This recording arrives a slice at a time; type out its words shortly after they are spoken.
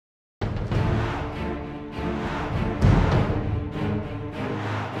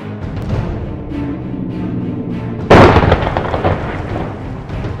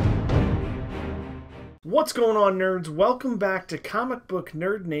What's going on, nerds? Welcome back to Comic Book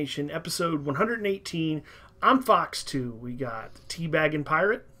Nerd Nation, episode 118. I'm Fox2. We got Teabagging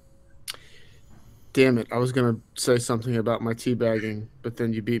Pirate. Damn it, I was going to say something about my teabagging, but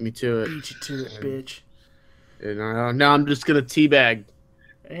then you beat me to it. Beat you to it, bitch. And now I'm just going to teabag.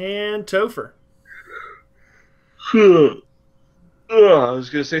 And Topher. I was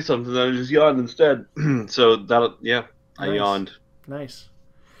going to say something, then I just yawned instead. I yawned. Nice.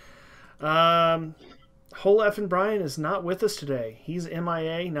 Whole F and Brian is not with us today. He's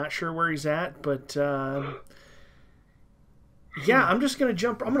MIA, not sure where he's at, but yeah, I'm just going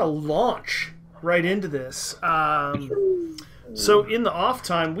to launch right into this. So in the off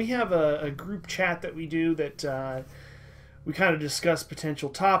time, we have a group chat that we do that we kind of discuss potential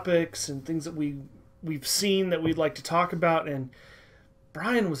topics and things that we've seen that we'd like to talk about, and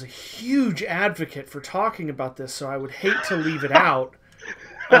Brian was a huge advocate for talking about this, so I would hate to leave it out.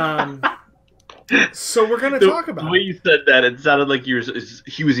 So we're going to talk about it. The way you said that, it sounded like he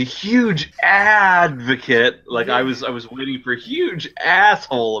was a huge advocate. Like yeah. I was waiting for a huge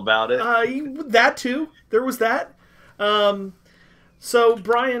asshole about it. That too. There was that. So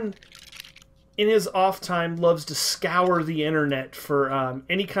Brian, in his off time, loves to scour the internet for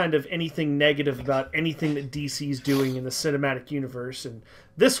anything negative about anything that DC's doing in the cinematic universe. And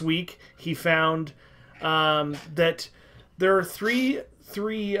this week he found that there are three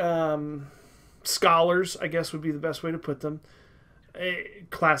scholars, I guess would be the best way to put them,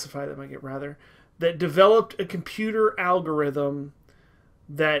 classify them, I get rather, that developed a computer algorithm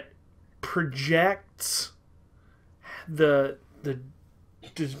that projects the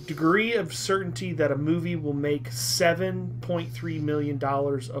degree of certainty that a movie will make $7.3 million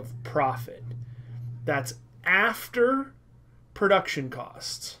of profit. That's after production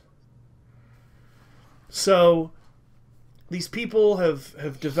costs. So these people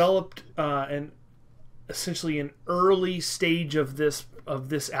have developed essentially an early stage of this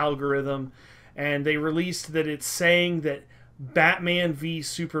algorithm, and they released that it's saying that Batman v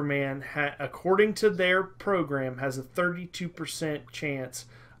Superman, according to their program, has a 32% chance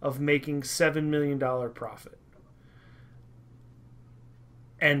of making $7 million profit.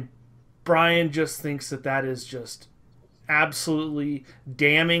 And Brian just thinks that is just absolutely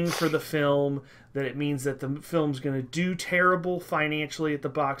damning for the film, that it means that the film's going to do terrible financially at the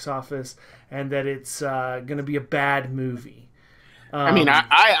box office, and that it's going to be a bad movie.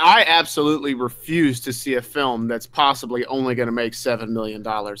 I absolutely refuse to see a film that's possibly only going to make $7 million.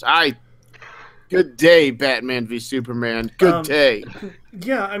 Good day, Batman v Superman. Good day.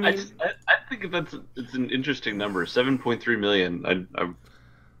 Yeah, I mean, I think it's an interesting number. 7.3 million.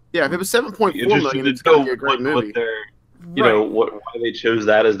 Yeah, if it was 7.4 million, it's going to be a great movie. Why they chose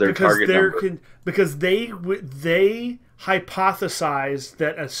that as their target number? Because they hypothesized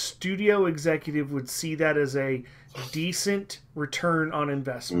that a studio executive would see that as a decent return on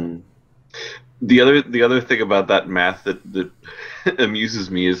investment. The other thing about that math that amuses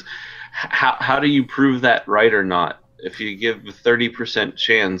me is how do you prove that right or not? If you give a 30%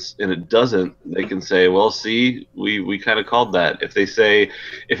 chance and it doesn't, they can say, well, see, we kind of called that. If they say,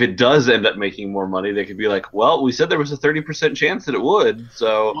 if it does end up making more money, they could be like, well, we said there was a 30% chance that it would.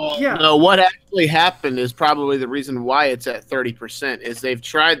 So yeah. No, what actually happened is probably the reason why it's at 30% is they've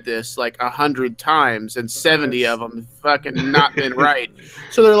tried this like 100 times and 70 of them fucking not been right.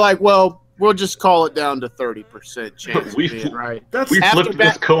 So they're like, well, we'll just call it down to 30% chance of being right. We flipped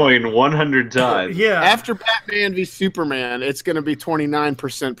this coin 100 times. Yeah. After Batman v Superman, it's going to be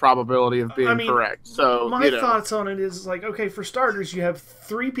 29% probability of being correct. So my thoughts on it is like, okay, for starters, you have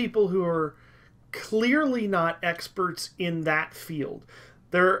three people who are clearly not experts in that field.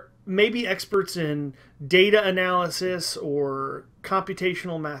 They're maybe experts in data analysis or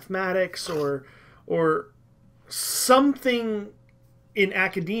computational mathematics or something in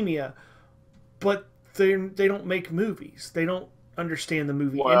academia, but they don't make movies. They don't understand the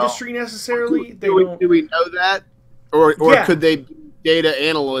movie industry necessarily. Do we know that? Or yeah. Could they be data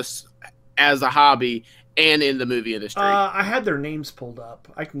analysts as a hobby and in the movie industry? I had their names pulled up.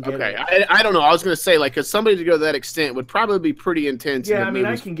 I can get it. I don't know. I was going to say, like, because somebody to go to that extent would probably be pretty intense. Yeah,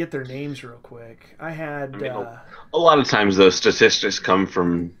 I can get their names real quick. A lot of times those statistics come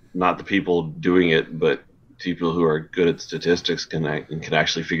from not the people doing it, but people who are good at statistics can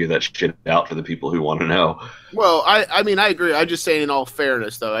actually figure that shit out for the people who want to know. Well, I agree. I'm just saying, in all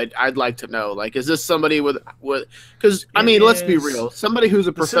fairness, though, I'd like to know, like, is this somebody with because let's be real, somebody who's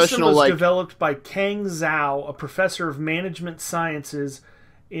a professional. The system was developed by Kang Zhao, a professor of management sciences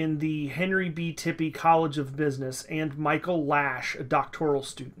in the Henry B. Tippie College of Business, and Michael Lash, a doctoral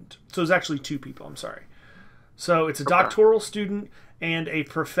student. So it's actually two people. I'm sorry. So it's a doctoral student and a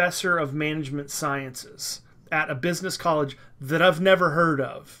professor of management sciences at a business college that I've never heard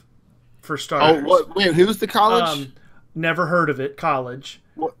of, for starters. Oh, what? Wait, who's the college? Never heard of it. College.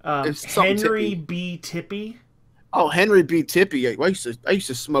 It's something Henry Tippy. B. Tippy. Oh, Henry B. Tippy. I used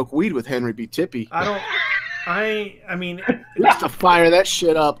to smoke weed with Henry B. Tippy. I mean, I used to fire that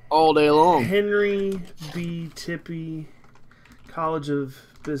shit up all day long. Henry B. Tippy, College of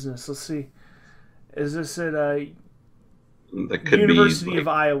Business. Let's see. Is this at That could University be, of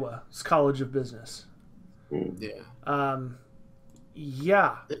Iowa? It's College of Business. Yeah.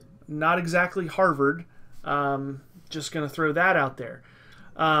 Yeah, not exactly Harvard. Just gonna throw that out there.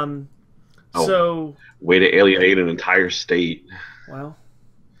 So way to alienate an entire state. well,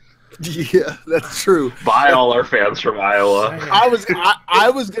 Yeah, that's true. Buy all our fans from Iowa. I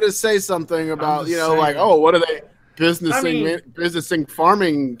was gonna say something about like, oh, what are they businessing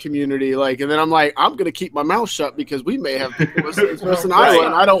farming community like, and then I'm like, I'm gonna keep my mouth shut because we may have people listening to us in Iowa,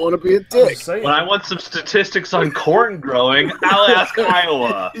 and I don't want to be a dick. When I want some statistics on corn growing, I'll ask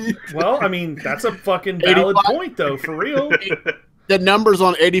Iowa. Well, I mean, that's a fucking valid 85 point, though, for real. The numbers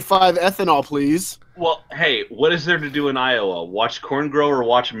on 85 ethanol, please. Well, hey, what is there to do in Iowa? Watch corn grow or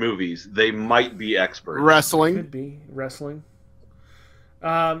watch movies? They might be experts. Wrestling. Could be wrestling.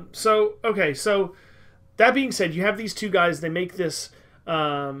 So that being said, you have these two guys. They make this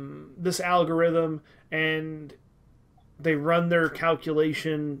this algorithm, and they run their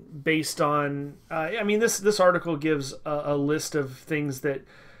calculation based on. I mean, this article gives a list of things that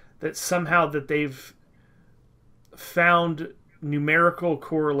somehow that they've found numerical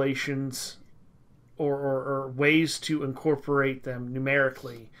correlations or ways to incorporate them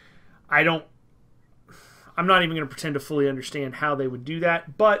numerically. I'm not even going to pretend to fully understand how they would do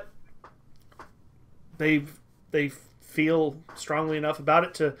that, but they feel strongly enough about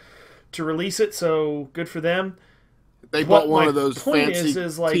it to release it, so good for them. They bought one my of those point fancy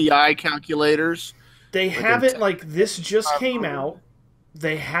is like, TI calculators. They haven't, like, this just came out.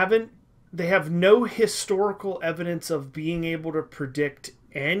 They have no historical evidence of being able to predict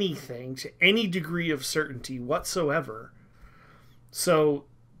anything to any degree of certainty whatsoever. So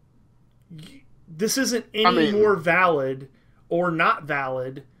this isn't any more valid or not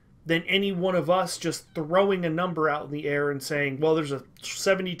valid than any one of us just throwing a number out in the air and saying, well, there's a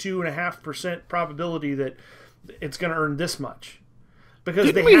 72.5% probability that it's going to earn this much.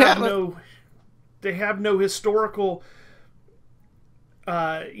 Because they have no historical...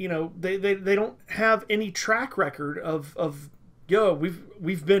 they don't have any track record of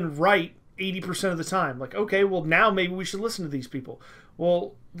we've been right 80% of the time. Like, okay, well, now maybe we should listen to these people.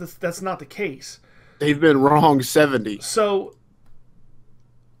 Well, that's not the case. They've been wrong 70. So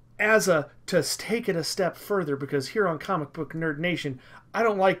to take it a step further, because here on Comic Book Nerd Nation, I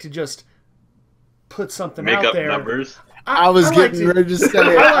don't like to just put something Make out up there. Numbers. I was getting ready to say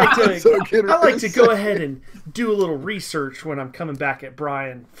it. I like to go ahead and do a little research when I'm coming back at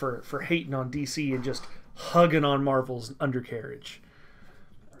Brian for hating on DC and just hugging on Marvel's undercarriage.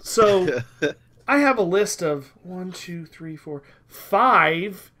 So I have a list of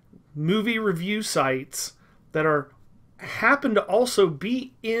 5 movie review sites that happen to also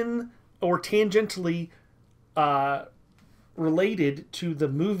be in or tangentially related to the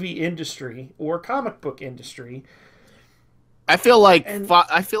movie industry or comic book industry. I feel like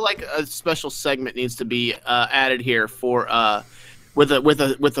a special segment needs to be added here for with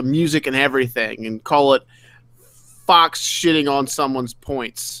the music and everything, and call it Fox shitting on someone's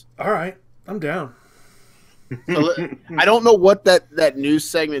points. All right, I'm down. I don't know what that news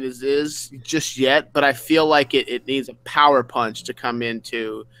segment is just yet, but I feel like it needs a power punch to come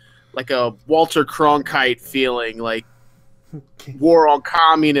into, like a Walter Cronkite feeling, like war on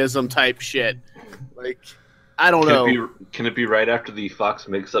communism type shit. Like, I don't know. Can it be right after the Fox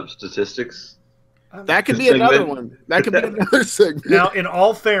makes up statistics? That could be another one. That could be another segment. Now, in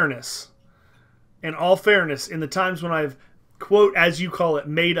all fairness, in the times when I've, quote, as you call it,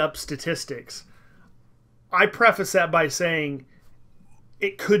 made up statistics, I preface that by saying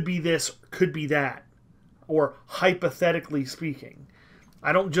it could be this, could be that, or hypothetically speaking.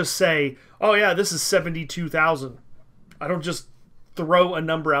 I don't just say, oh yeah, this is 72,000. I don't just throw a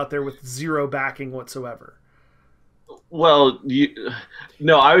number out there with zero backing whatsoever. Well,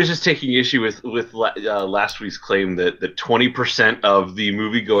 I was just taking issue with last week's claim that 20% of the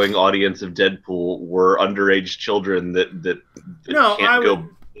movie-going audience of Deadpool were underage children that no, can't go.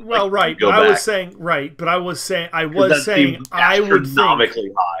 Well, like, right, go but back. I was saying I would think, high.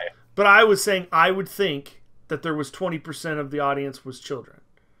 But I was saying I would think that there was 20% of the audience was children.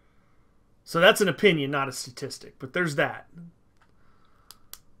 So that's an opinion, not a statistic. But there's that.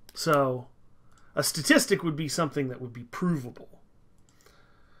 So a statistic would be something that would be provable.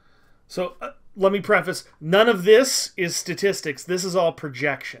 So let me preface, none of this is statistics. This is all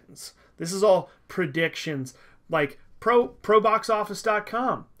projections. This is all predictions. Like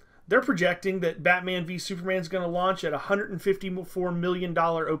ProBoxOffice.com. They're projecting that Batman v Superman is going to launch at $154 million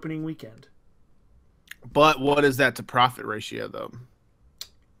opening weekend. But what is that to profit ratio, though?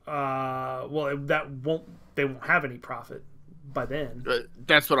 Well, they won't have any profit by then.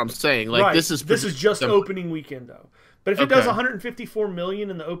 That's what I'm saying. Like right. this is just opening weekend though. But if it does 154 million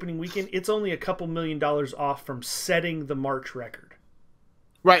in the opening weekend, it's only a couple $1 million off from setting the March record.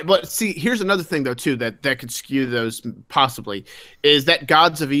 Right, but see, here's another thing though too that could skew those possibly is that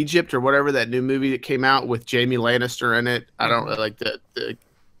Gods of Egypt or whatever, that new movie that came out with Jamie Lannister in it. I don't like the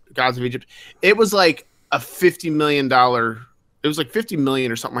Gods of Egypt. It was like a $50 million. It was like 50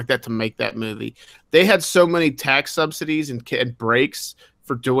 million or something like that to make that movie. They had so many tax subsidies and breaks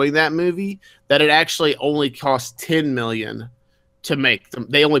for doing that movie that it actually only cost 10 million to make them.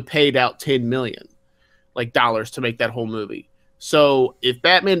 They only paid out 10 million like dollars to make that whole movie. So if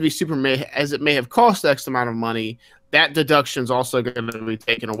Batman v Superman, as it may have cost X amount of money, that deduction is also going to be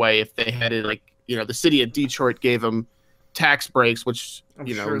taken away if they had it, like, you know, the city of Detroit gave them tax breaks, which,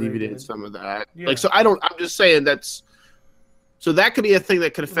 you know, alleviated some of that. Yeah. Like, so I'm just saying so that could be a thing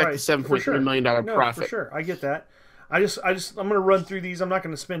that could affect the $7.3 million profit. For sure. I get that. I'm going to run through these. I'm not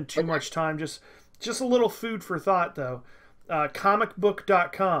going to spend too much time. Just a little food for thought though.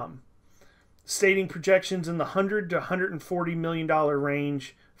 Comicbook.com. Stating projections in the $100 to $140 million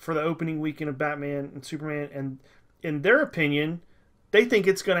range for the opening weekend of Batman and Superman. And in their opinion, they think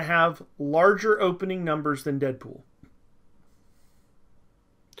it's going to have larger opening numbers than Deadpool.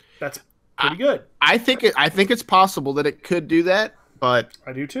 That's pretty good. I think it's possible that it could do that, but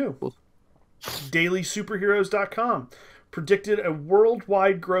I do too. DailySuperheroes.com predicted a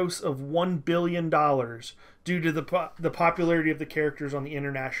worldwide gross of $1 billion due to the popularity of the characters on the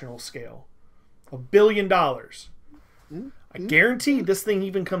international scale. $1 billion. I guarantee this thing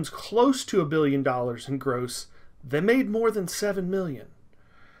even comes close to $1 billion in gross. They made more than $7 million.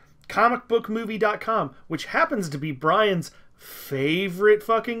 Comicbookmovie.com, which happens to be Brian's favorite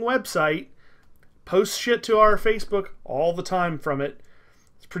fucking website, posts shit to our Facebook all the time from it.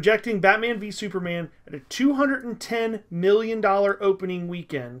 It's projecting Batman v Superman at a $210 million opening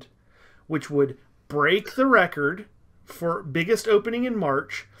weekend, which would break the record for biggest opening in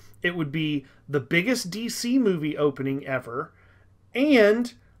March. It would be the biggest DC movie opening ever,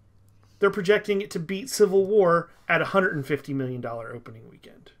 and they're projecting it to beat Civil War at a $150 million opening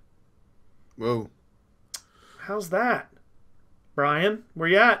weekend. Whoa. How's that? Brian, where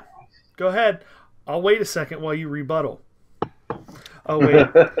you at? Go ahead. I'll wait a second while you rebuttal. Oh, wait.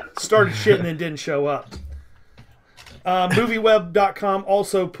 Started shit and then didn't show up. MovieWeb.com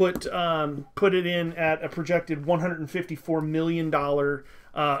also put it in at a projected $154 million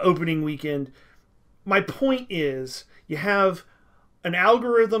opening weekend. My point is, you have an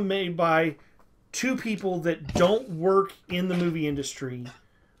algorithm made by two people that don't work in the movie industry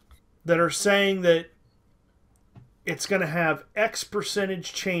that are saying that it's going to have X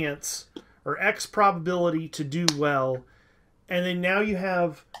percentage chance or X probability to do well. And then now you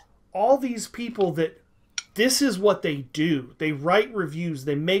have all these people that this is what they do. They write reviews.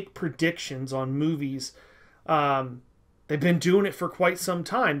 They make predictions on movies. They've been doing it for quite some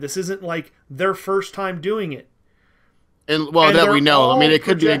time. This isn't like their first time doing it. And that we know. I mean, it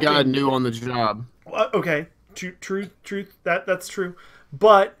could be a guy new on the job. Okay, truth. That's true.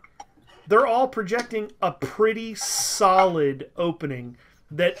 But they're all projecting a pretty solid opening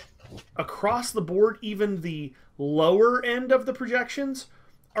that across the board, even the lower end of the projections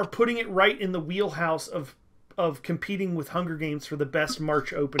are putting it right in the wheelhouse of competing with Hunger Games for the best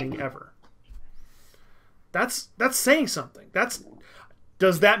March opening ever. That's saying something.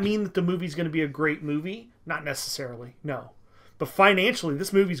 Does that mean that the movie's going to be a great movie? Not necessarily, no. But financially,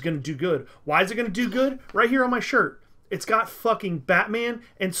 this movie's going to do good. Why is it going to do good? Right here on my shirt. It's got fucking Batman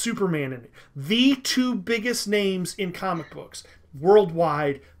and Superman in it. The two biggest names in comic books.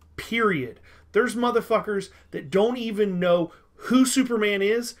 Worldwide, period. There's motherfuckers that don't even know who Superman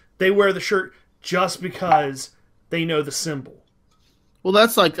is. They wear the shirt just because they know the symbol. Well,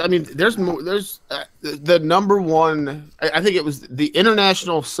 that's like, I mean, there's the number one, I think it was the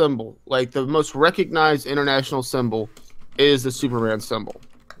international symbol, like the most recognized international symbol is the Superman symbol,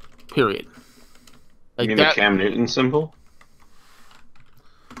 period. Like you mean the Cam Newton symbol?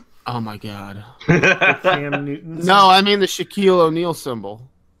 Oh my God. The Cam Newton symbol? No, I mean the Shaquille O'Neal symbol.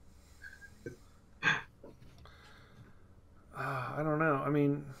 I don't know. I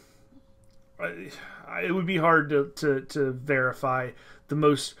mean, it would be hard to verify the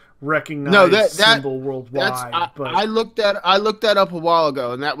most recognized symbol worldwide. But I looked that up a while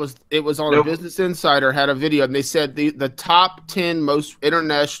ago, and it was on a Business Insider had a video, and they said the top 10 most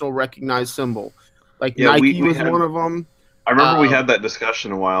international recognized symbol, like Nike was one of them. I remember we had that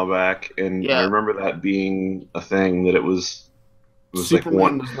discussion a while back, and I remember that being a thing that it was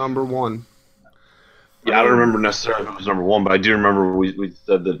Superman like was number one. Yeah, I don't remember necessarily if it was number one, but I do remember we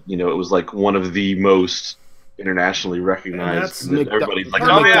said that it was like one of the most internationally recognized. Everybody's like,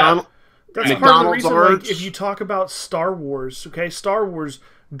 oh yeah. That's part of the reason. Like, if you talk about Star Wars, okay, Star Wars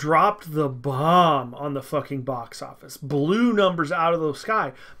dropped the bomb on the fucking box office, blew numbers out of the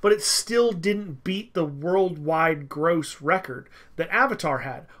sky, but it still didn't beat the worldwide gross record that Avatar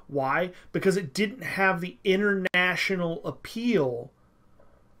had. Why? Because it didn't have the international appeal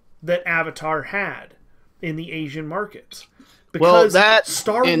that Avatar had in the Asian markets. Because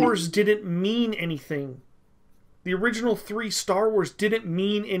Star Wars didn't mean anything. The original 3 Star Wars didn't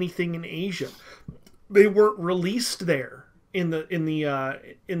mean anything in Asia. They weren't released there in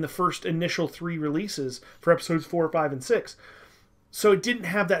the first initial 3 releases for episodes 4, 5, and 6. So it didn't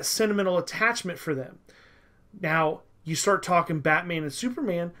have that sentimental attachment for them. Now, you start talking Batman and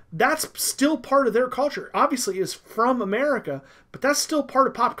Superman, that's still part of their culture. Obviously, it's from America, but that's still part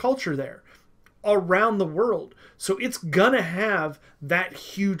of pop culture there around the world. So it's gonna have that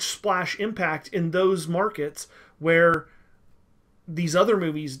huge splash impact in those markets where these other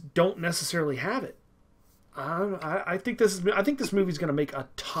movies don't necessarily have it. I think this movie's going to make a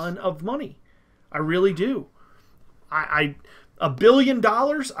ton of money. I really do. $1 billion.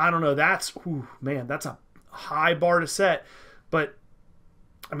 I don't know. That's a high bar to set. But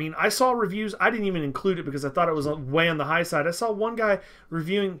I mean, I saw reviews. I didn't even include it because I thought it was way on the high side. I saw one guy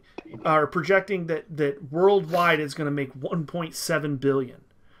reviewing or projecting that worldwide it's going to make $1.7 billion.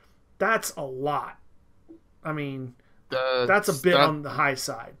 That's a lot. I mean, that's a bit on the high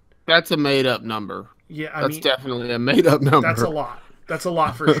side. That's a made up number. Yeah, that's definitely a made-up number. That's a lot. That's a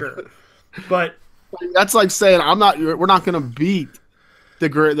lot for sure. But that's like saying we're not going to beat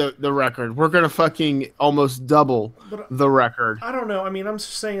the record. We're going to fucking almost double the record. I don't know. I mean, I'm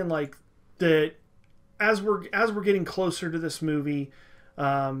just saying like that as we're getting closer to this movie,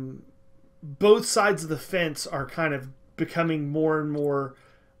 both sides of the fence are kind of becoming more and more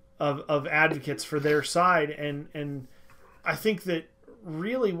of advocates for their side, and I think that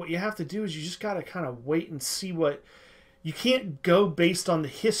really what you have to do is you just got to kind of wait and see what you can't go based on the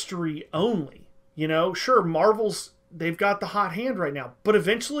history only. Sure, Marvel's, they've got the hot hand right now, but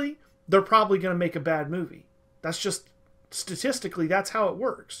eventually they're probably going to make a bad movie. That's just statistically, that's how it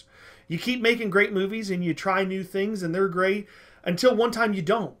works. You keep making great movies and you try new things and they're great until one time you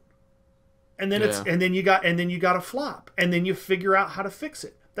don't. And then and then you got a flop, and then you figure out how to fix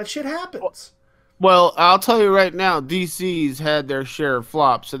it. That shit happens. Well, I'll tell you right now, DC's had their share of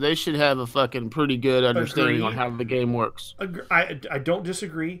flops, so they should have a fucking pretty good understanding on how the game works. I don't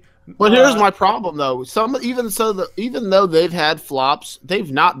disagree. But here's my problem, though. Even though they've had flops,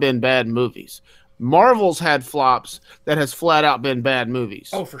 they've not been bad movies. Marvel's had flops that has flat out been bad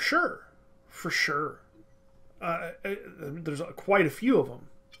movies. Oh, for sure. There's quite a few of them.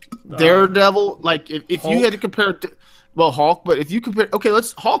 Daredevil, like if you had to compare it to, Hulk, but if you compare,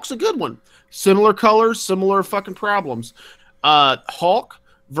 Hulk's a good one. Similar colors, similar fucking problems. Hulk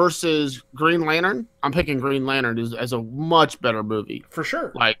versus Green Lantern. I'm picking Green Lantern as a much better movie. For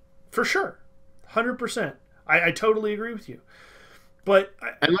sure. For sure. 100%. I totally agree with you. But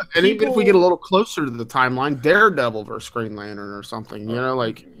even if we get a little closer to the timeline, Daredevil versus Green Lantern or something,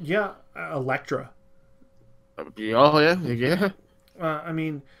 Yeah, Elektra. Oh, yeah. I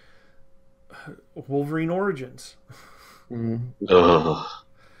mean, Wolverine Origins.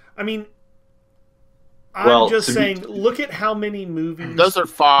 I mean, I'm just saying, look at how many movies. Those are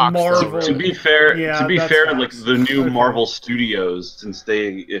Fox. Marvel. To be fair, Fox. like the new Marvel Studios, since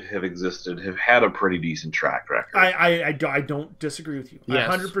they have existed, have had a pretty decent track record. I don't disagree with you. Yes.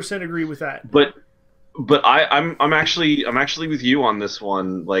 I 100% agree with that. But I'm actually with you on this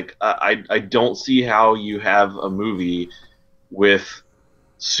one. Like I don't see how you have a movie with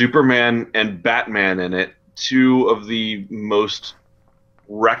Superman and Batman in it, 2 of the most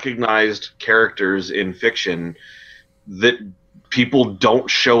recognized characters in fiction, that people don't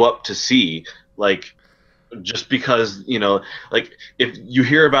show up to see. Like, just because, like, if you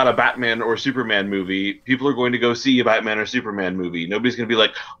hear about a Batman or Superman movie, people are going to go see a Batman or Superman movie. Nobody's going to be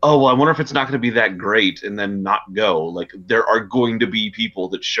like, oh, well, I wonder if it's not going to be that great, and then not go. Like, there are going to be people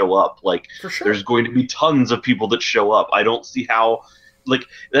that show up. Like, For sure. There's going to be tons of people that show up. I don't see how like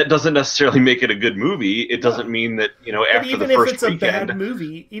that doesn't necessarily make it a good movie. It doesn't mean that, you know, But after even the if first it's a weekend, bad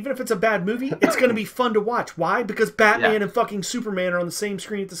movie, it's going to be fun to watch. Why? Because Batman and fucking Superman are on the same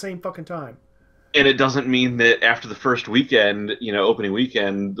screen at the same fucking time. and it doesn't mean that after the first weekend, you know, opening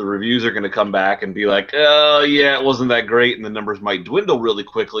weekend, the reviews are going to come back and be like, oh yeah, it wasn't that great, and the numbers might dwindle really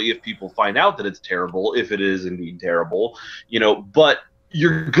quickly if people find out that it's terrible, if it is indeed terrible, you know. But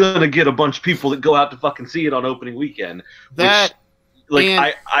you're gonna get a bunch of people that go out to fucking see it on opening weekend. That, Like,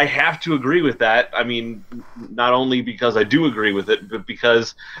 and I have to agree with that. I mean, not only because I do agree with it, but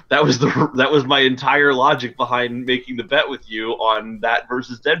because that was my entire logic behind making the bet with you on that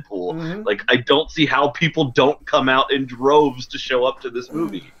versus Deadpool. Mhm. Like, I don't see how people don't come out in droves to show up to this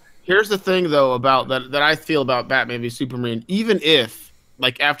movie. here's the thing, though, about that I feel about Batman v Superman. Even if,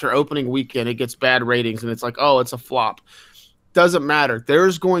 like, after opening weekend, it gets bad ratings and it's like, oh, it's a flop, doesn't matter.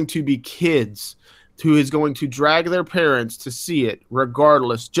 There's going to be kids who is going to drag their parents to see it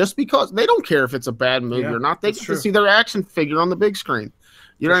regardless, just because they don't care if it's a bad movie or not. They get to see their action figure on the big screen.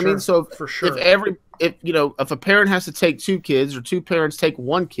 You know what I mean? So for sure, if a parent has to take two kids or two parents take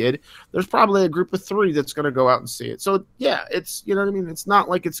one kid, there's probably a group of three that's going to go out and see it. So yeah, it's, you know what I mean? It's not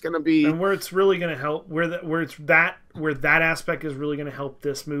like it's going to be, and where it's really going to help, where that aspect is really going to help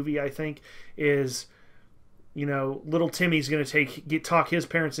this movie, I think, is, you know, little Timmy's going to talk his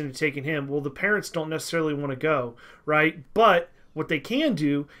parents into taking him. Well, the parents don't necessarily want to go, right? But what they can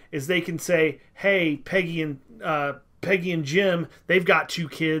do is they can say, hey, Peggy and Jim, they've got two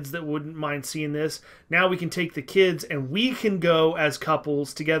kids that wouldn't mind seeing this. Now we can take the kids and we can go as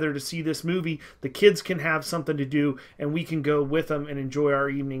couples together to see this movie. The kids can have something to do and we can go with them and enjoy our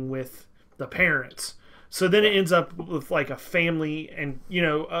evening with the parents. So then it ends up with like a family and, you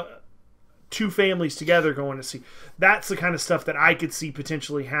know, two families together going to see. That's the kind of stuff that I could see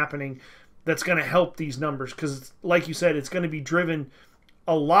potentially happening that's going to help these numbers, because like you said, it's going to be driven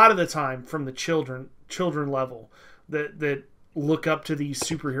a lot of the time from the children level that look up to these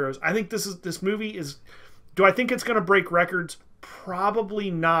superheroes. I think this movie is, do I think it's going to break records?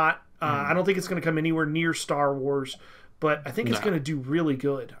 Probably not. I don't think it's going to come anywhere near Star Wars, but I think it's going to do really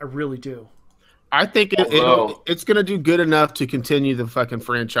good. I really do. I think it's going to do good enough to continue the fucking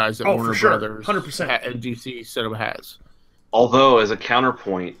franchise that Warner Brothers 100%. and DC Cinema has. Although, as a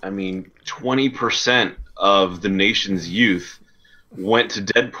counterpoint, I mean, 20% of the nation's youth went to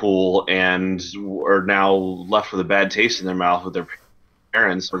Deadpool and are now left with a bad taste in their mouth with their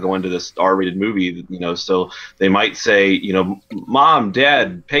parents for going to this R-rated movie, you know. So they might say, you know, Mom,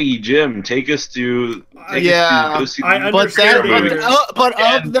 Dad, Peggy, Jim, take us to go see the movie.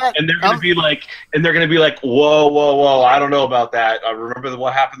 And they're going to be like, whoa, I don't know about that. I remember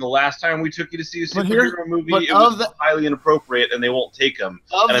what happened the last time we took you to see a superhero movie. It was highly inappropriate, and they won't take them.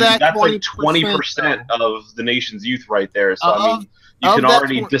 And I mean, that's like 20% of the nation's youth right there. So I mean, you can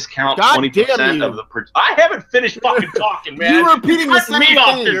already discount 20% of the. I haven't finished fucking talking, man. You're repeating the same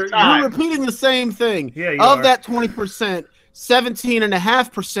thing. You're repeating the same thing. Yeah, of that 20%,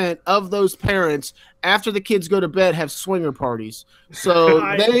 17.5% of those parents, after the kids go to bed, have swinger parties. So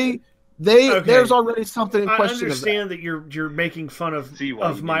there's already something in question. I understand that you're making fun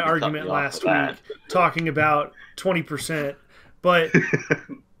of my argument last week, talking about 20%, but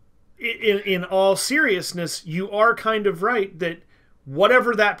in all seriousness, you are kind of right that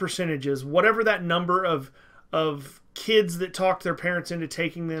whatever that percentage is, whatever that number of kids that talked their parents into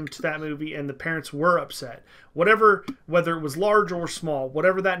taking them to that movie and the parents were upset, whether it was large or small,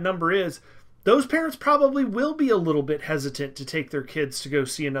 whatever that number is, those parents probably will be a little bit hesitant to take their kids to go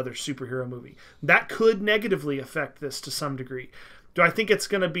see another superhero movie. That could negatively affect this to some degree. Do I think it's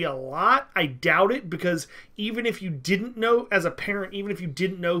going to be a lot? I doubt it, because even if you didn't know, as a parent, even if you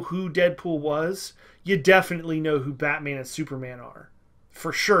didn't know who Deadpool was, you definitely know who Batman and Superman are.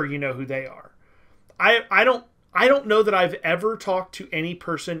 For sure, you know who they are. I don't know that I've ever talked to any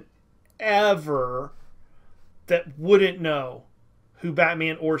person ever that wouldn't know who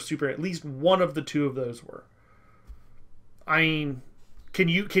Batman or Superman, at least one of the two of those were. I mean, can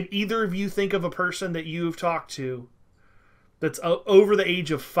either of you think of a person that you have talked to that's over the age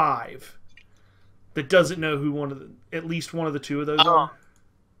of 5 that doesn't know who at least one of the two of those are?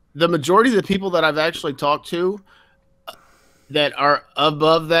 The majority of the people that I've actually talked to that are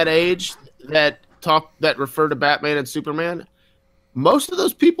above that age that refer to Batman and Superman, most of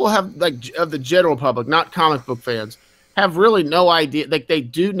those people have, like, of the general public, not comic book fans, have really no idea. Like, they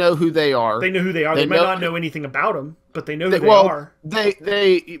do know who they are. They know who they are. They might not know anything about them, but they know who they are.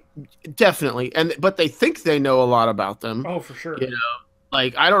 They definitely, but they think they know a lot about them. Oh, for sure. You know,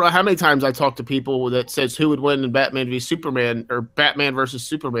 like, I don't know how many times I talk to people that says who would win in Batman v Superman or Batman versus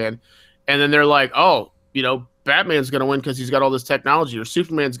Superman, and then they're like, oh, you know, Batman's going to win because he's got all this technology, or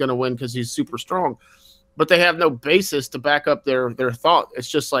Superman's going to win because he's super strong. But they have no basis to back up their thought. It's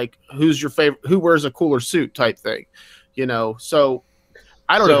just like, who's your favorite? Who wears a cooler suit type thing, you know? So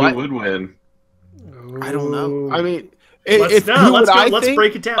I don't know. Who would win? I don't know. I mean, let's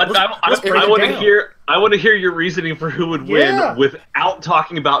break it down. I want to hear your reasoning for who would win without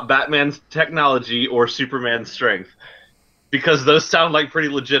talking about Batman's technology or Superman's strength, because those sound like pretty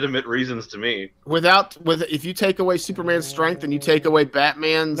legitimate reasons to me. If you take away Superman's strength and you take away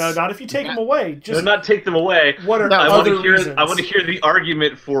Batman's... No, not if you take them away. Just not take them away. What are other reasons? I want to hear the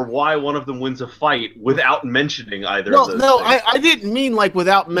argument for why one of them wins a fight without mentioning either of those things. I didn't mean like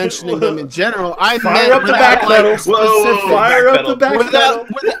without mentioning them in general. I Fire up the back pedal. Fire up the back pedal.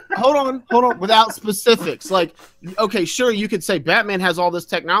 Hold on. Without specifics. Like, okay, sure, you could say Batman has all this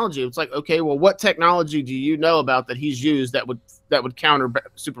technology. It's like, okay, well, what technology do you know about that he's used that would counter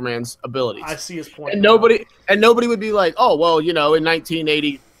Superman's abilities? I see his point. And nobody would be like, oh, well, you know, in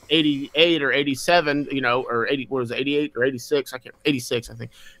 1988 or 87, you know, or 80, what was it, 88 or 86? 86, I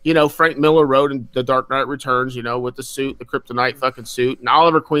think. You know, Frank Miller wrote in The Dark Knight Returns, you know, with the suit, the kryptonite fucking suit, and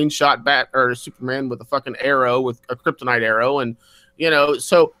Oliver Queen shot Superman with a fucking arrow, with a kryptonite arrow, and you know,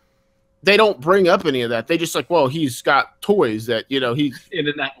 so they don't bring up any of that. They just like, well, he's got toys that, you know, he's... And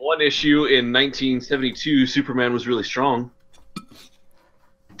in that one issue in 1972, Superman was really strong.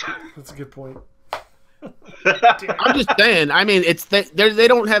 That's a good point. I'm just saying. I mean, it's they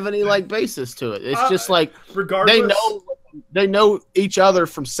don't have any like basis to it. It's just like regardless, they know each other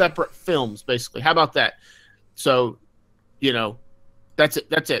from separate films, basically. How about that? So, you know, that's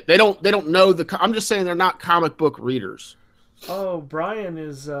it. They don't know I'm just saying they're not comic book readers. Oh,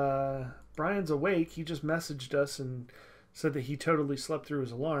 Brian's awake. He just messaged us and said that he totally slept through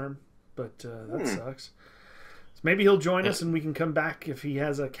his alarm, but that sucks. So maybe he'll join us and we can come back if he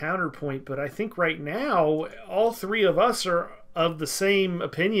has a counterpoint. But I think right now all three of us are of the same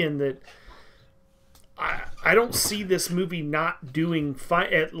opinion that I don't see this movie not doing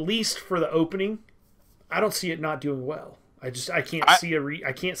fine, at least for the opening. I don't see it not doing well. I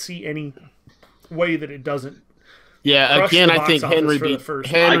can't see any way that it doesn't. Yeah, again, I think Henry B.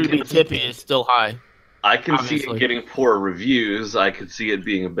 Tippie is still high. I can see it getting poor reviews. I could see it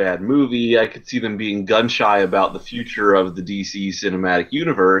being a bad movie. I could see them being gun-shy about the future of the DC cinematic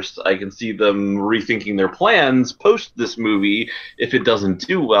universe. I can see them rethinking their plans post this movie if it doesn't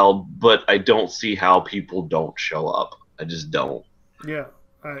do well, but I don't see how people don't show up. I just don't. Yeah,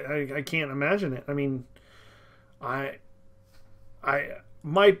 I can't imagine it. I mean, my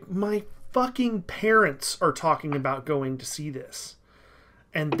fucking parents are talking about going to see this,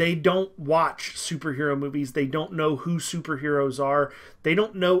 and they don't watch superhero movies. They don't know who superheroes are. They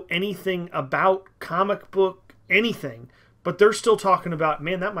don't know anything about comic book anything, but they're still talking about,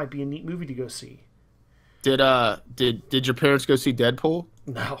 man, that might be a neat movie to go see. Did your parents go see Deadpool?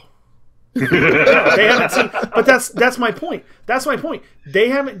 No. They haven't seen, but that's my point. That's my point. They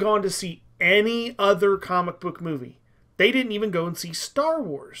haven't gone to see any other comic book movie. They didn't even go and see Star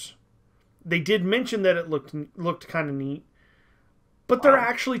Wars. They did mention that it looked kind of neat, but they're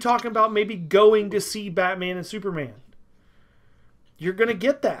actually talking about maybe going to see Batman and Superman. You're going to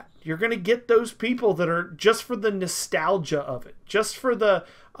get that. You're going to get those people that are just for the nostalgia of it, just for the,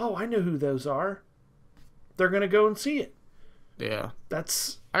 oh, I know who those are. They're going to go and see it. Yeah.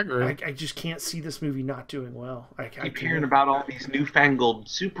 I agree. I just can't see this movie not doing well. I keep hearing about all these newfangled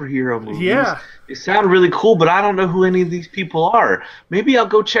superhero movies. Yeah. They sound really cool, but I don't know who any of these people are. Maybe I'll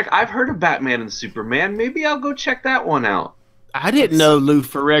go check. I've heard of Batman and Superman. Maybe I'll go check that one out. I didn't know Lou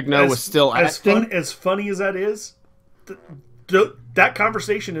Ferrigno was still acting. As funny as that is, that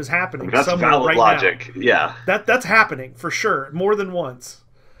conversation is happening. That's somewhere valid right logic. Now. Yeah. That's happening for sure, more than once.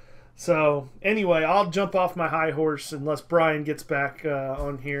 So anyway, I'll jump off my high horse unless Brian gets back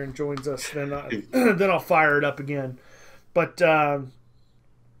on here and joins us. Then I'll fire it up again. But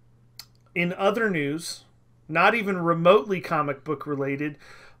in other news, not even remotely comic book related,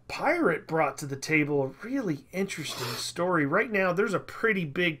 Pirate brought to the table a really interesting story. Right now, there's a pretty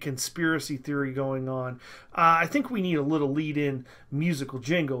big conspiracy theory going on. I think we need a little lead-in musical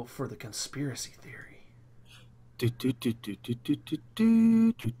jingle for the conspiracy theory. You're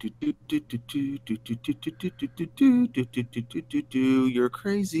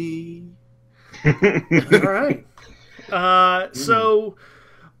crazy. All right. So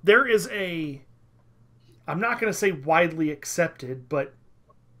there is I'm not going to say widely accepted, but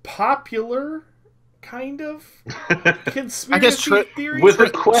popular kind of conspiracy theory. With a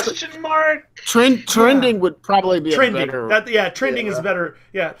question mark? Trending would probably be better. Trending is better.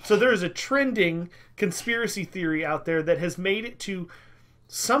 Yeah. So there's a trending conspiracy theory out there that has made it to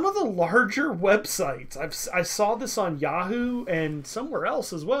some of the larger websites, I saw this on Yahoo and somewhere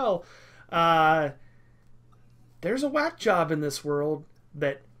else as well. There's a whack job in this world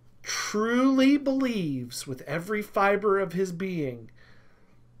that truly believes with every fiber of his being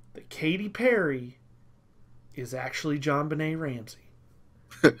that Katy Perry is actually JonBenet Ramsey.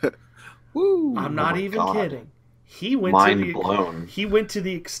 Woo. I'm not even kidding. He went blown. He went to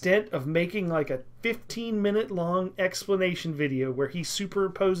the extent of making like a 15-minute long explanation video where he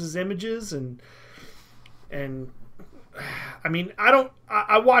superimposes images and I mean,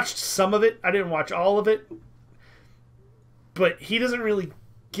 I watched some of it. I didn't watch all of it. But he doesn't really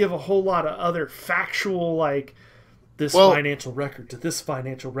give a whole lot of other factual, like, this financial record to this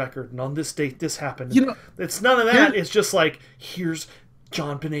financial record, and on this date this happened. You know, it's none of that. It's just like, here's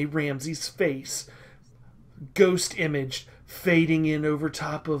JonBenet Ramsey's face, ghost imaged, fading in over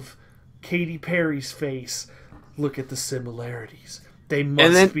top of Katy Perry's face. Look at the similarities. They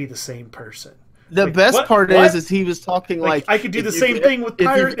must be the same person. The best part is he was talking like I could do the same thing with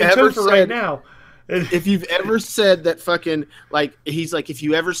Pirate and Topher right now. If you've ever said that fucking, like, he's like, if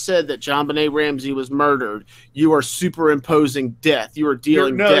you ever said that JonBenet Ramsey was murdered, you are superimposing death. You are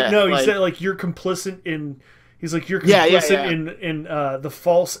dealing death. No, he said, like, you're complicit in, he's like, you're complicit in the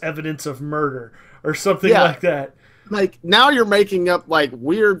false evidence of murder or something like that. Like, now you're making up, like,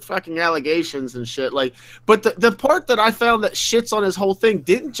 weird fucking allegations and shit. Like, but the part that I found that shits on his whole thing,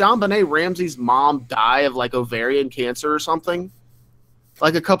 didn't JonBenet Ramsey's mom die of, like, ovarian cancer or something?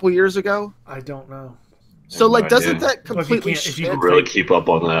 Like a couple years ago? I don't know. So, like, doesn't that completely if you really keep up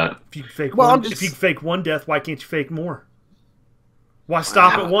on that? If you fake one death, why can't you fake more? Why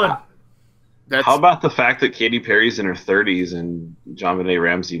stop at one? How about the fact that Katy Perry's in her 30s and JonBenet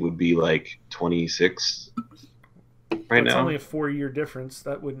Ramsey would be, like, 26 right now? It's only a 4-year difference.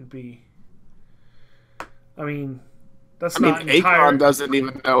 That wouldn't be... I mean... Akon doesn't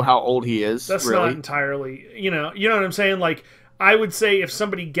even know how old he is. That's not entirely... You know what I'm saying? Like... I would say if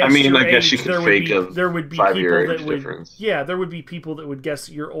somebody guessed your age, there would be people that would difference. Yeah, there would be people that would guess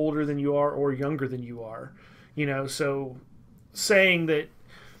you're older than you are or younger than you are. You know, so saying that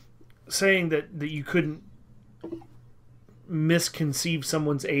you couldn't misconceive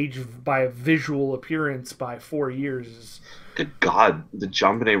someone's age by a visual appearance by 4 years is... Good God, the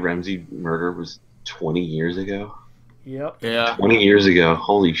JonBenet Ramsey murder was 20 years ago? Yep. Yeah. 20 years ago.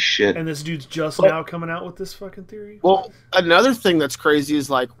 Holy shit. And this dude's just now coming out with this fucking theory? Well, another thing that's crazy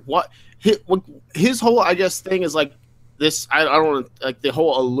is, like, his whole, I guess, thing is, like, this, I don't want to, like, the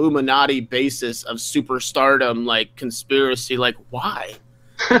whole Illuminati basis of superstardom, like, conspiracy, like, why?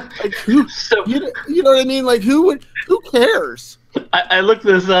 Like, who, you know what I mean? Like, who cares? I looked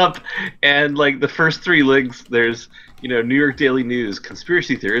this up, and, like, the first 3 links, there's, New York Daily News,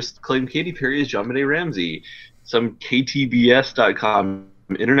 conspiracy theorists claim Katy Perry is JonBenet Ramsey. Some KTBS.com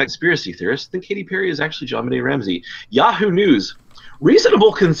internet conspiracy theorists think Katy Perry is actually JonBenet Ramsey. Yahoo News,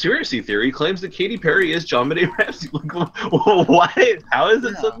 reasonable conspiracy theory claims that Katy Perry is JonBenet Ramsey. Why? How is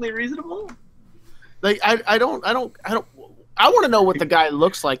it suddenly reasonable? Like, I want to know what the guy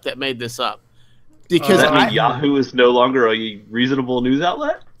looks like that made this up. Because Yahoo is no longer a reasonable news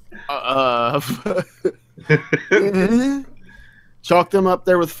outlet? Chalk them up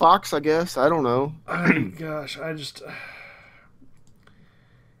there with Fox, I guess. I don't know. Gosh, I just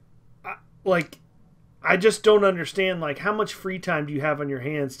don't understand, like, how much free time do you have on your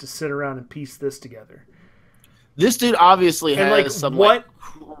hands to sit around and piece this together? This dude obviously has like, some... Where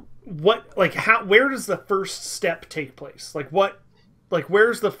does the first step take place?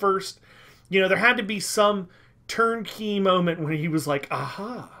 Where's the first... there had to be some turnkey moment when he was like,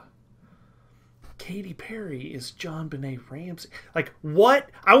 aha... Katy Perry is JonBenet Ramsey. Like, what?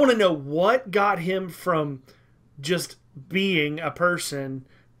 I want to know what got him from just being a person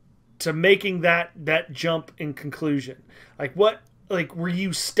to making that jump in conclusion. Like, what? Like, were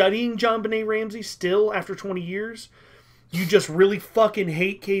you studying JonBenet Ramsey still after 20 years? You just really fucking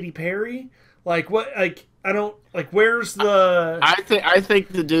hate Katy Perry? Like, what? Like, I don't... Like, where's the... I think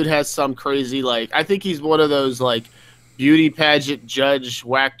the dude has some crazy, like... I think he's one of those, like, beauty pageant judge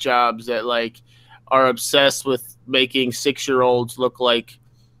whack jobs that, like... are obsessed with making 6-year-olds look like,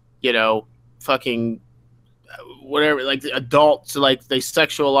 fucking whatever, like adults, like they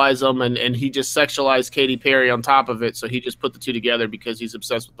sexualize them, and he just sexualized Katy Perry on top of it, so he just put the two together because he's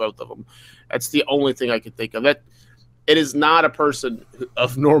obsessed with both of them. That's the only thing I could think of. That it is not a person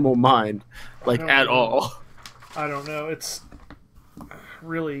of normal mind, like, at all. I don't know. It's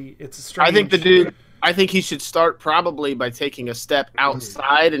really, it's a strange... I think he should start probably by taking a step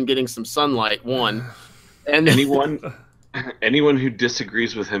outside and getting some sunlight, one. And anyone anyone who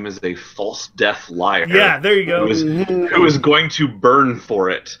disagrees with him is a false death liar. Yeah, there you go. Who is going to burn for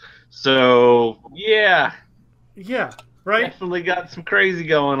it. So yeah, Yeah, right. definitely got some crazy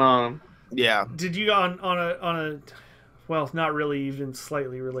going on. Yeah. Did you on a well, not really even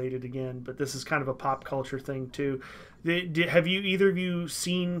slightly related again, but this is kind of a pop culture thing too. Have you either of you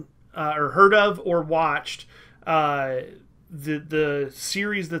seen or heard of or watched the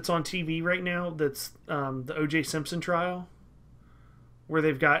series that's on TV right now? That's the O.J. Simpson trial, where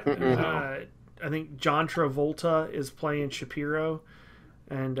they've got I think John Travolta is playing Shapiro,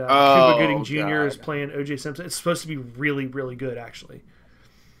 and Cuba Gooding Jr. is playing O.J. Simpson. It's supposed to be really, really good, actually.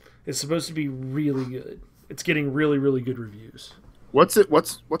 It's supposed to be really good. It's getting really, really good reviews. What's it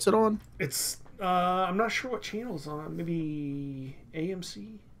on? It's I'm not sure what channel it's on. Maybe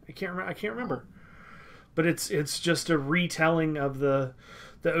AMC. I can't remember. But it's just a retelling of the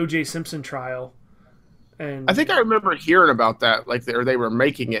O.J. Simpson trial. And I think I remember hearing about that, like they were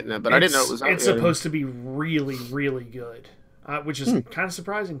making it, but I didn't know it was out It's yet. supposed to be really, really good, which is kind of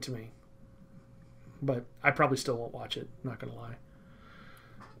surprising to me. But I probably still won't watch it. Not gonna lie.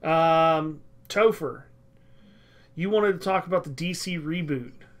 Topher, you wanted to talk about the DC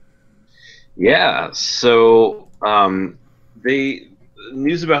reboot. Yeah, so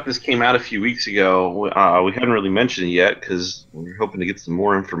news about this came out a few weeks ago. We haven't really mentioned it yet because we're hoping to get some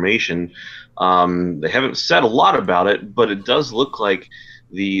more information. They haven't said a lot about it, but it does look like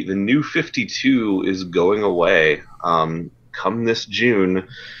the new 52 is going away come this June.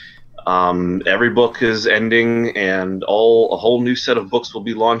 Every book is ending, and a whole new set of books will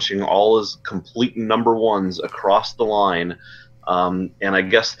be launching, all as complete number ones across the line. And I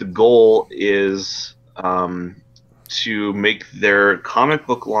guess the goal is to make their comic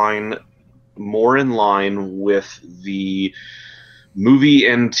book line more in line with the movie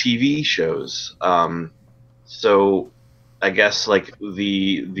and TV shows. So I guess like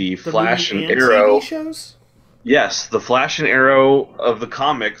the Flash and Arrow TV shows? Yes, the Flash and Arrow of the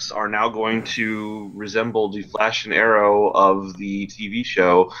comics are now going to resemble the Flash and Arrow of the TV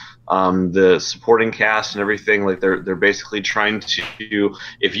show. The supporting cast and everything, like they're basically trying to.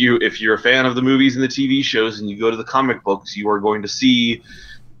 If you're a fan of the movies and the TV shows, and you go to the comic books, you are going to see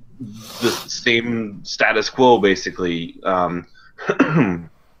the same status quo, basically. That's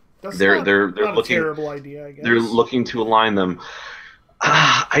they're not looking. a terrible idea, I guess. They're looking to align them.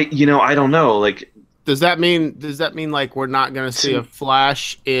 I don't know, like. Does that mean like we're not going to see a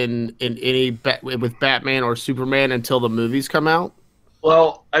Flash in any with Batman or Superman until the movies come out?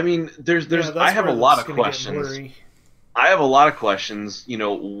 Well, I mean, I have a lot of gonna questions. I have a lot of questions.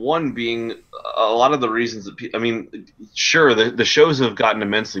 One being a lot of the reasons that sure, the shows have gotten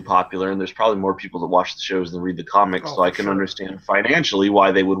immensely popular, and there's probably more people that watch the shows than read the comics. So I can understand financially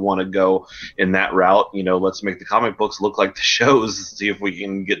why they would want to go in that route. Let's make the comic books look like the shows. See if we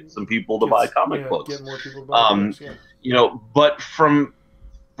can get some people to buy comic books. Get more people to buy books, yeah. But from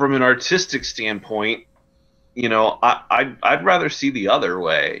an artistic standpoint, I'd rather see the other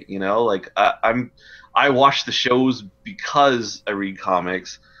way. I watch the shows because I read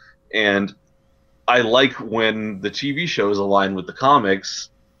comics, and I like when the TV shows align with the comics,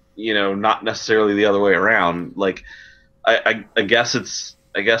 not necessarily the other way around. Like, I guess it's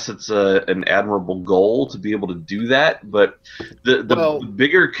an admirable goal to be able to do that, but the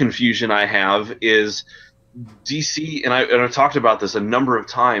bigger confusion I have is DC, and I've talked about this a number of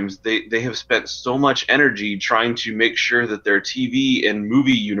times. They have spent so much energy trying to make sure that their TV and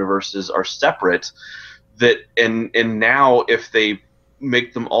movie universes are separate. And now if they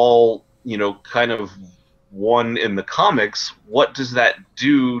make them all kind of one in the comics, what does that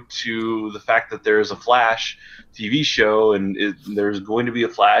do to the fact that there's a Flash TV show and there's going to be a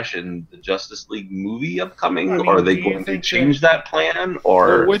Flash in the Justice League movie upcoming? Are they going to change that plan?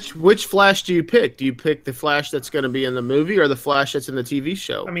 Or which Flash do you pick? Do you pick the Flash that's going to be in the movie or the Flash that's in the TV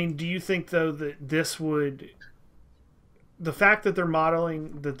show? I mean, do you think though that this would, the fact that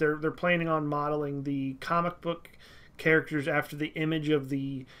they're planning on modeling the comic book characters after the image of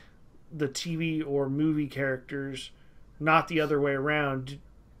the TV or movie characters, not the other way around,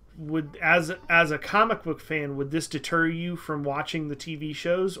 would as a comic book fan, would this deter you from watching the TV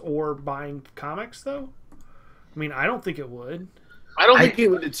shows or buying comics though? I mean, I don't think it would. I don't think it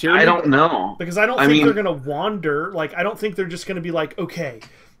would deter me. I don't know. Because I don't think they're going to wander. Like, I don't think they're just going to be like, okay,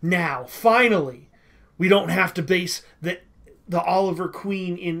 now, finally, we don't have to base the Oliver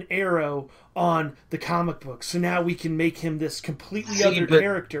Queen in Arrow on the comic book, so now we can make him this completely other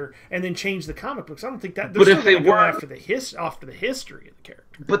character, and then change the comic books. I don't think that. They're still going to go after the history of the character.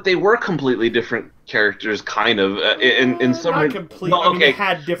 But they were completely different characters, kind of. In some not ways, completely. I mean, they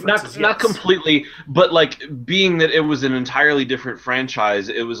had differences. Not completely, but like being that it was an entirely different franchise,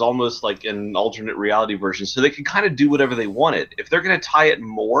 it was almost like an alternate reality version. So they could kind of do whatever they wanted. If they're going to tie it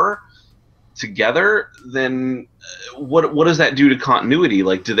more together, then what does that do to continuity?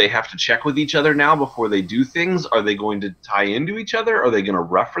 Like, do they have to check with each other now before they do things? Are they going to tie into each other? Are they going to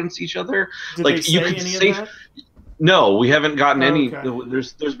reference each other? Did like, they say you could any say, of that? no, we haven't gotten any. Okay.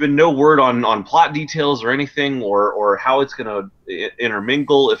 There's been no word on plot details or anything, or how it's going to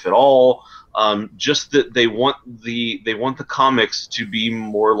intermingle, if at all. Just that they want the comics to be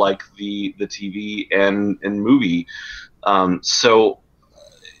more like the TV and movie. So.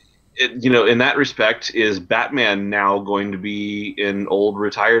 In that respect, is Batman now going to be an old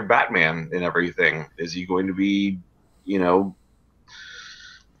retired Batman and everything? Is he going to be,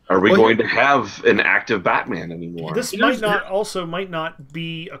 are we going to have an active Batman anymore? This might not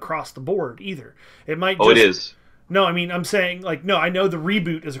be across the board either. It might. It is. No, I mean, I'm saying, like, no, I know the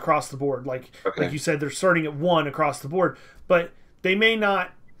reboot is across the board. Like you said, they're starting at 1 across the board, but they may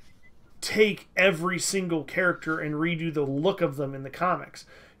not take every single character and redo the look of them in the comics.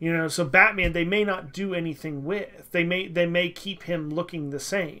 So Batman, they may not do anything with. They may keep him looking the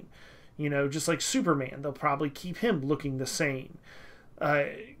same. Just like Superman, they'll probably keep him looking the same.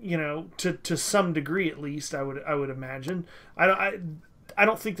 To some degree at least, I would imagine. I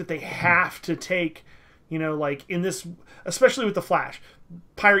don't think that they have to take, like in this, especially with the Flash.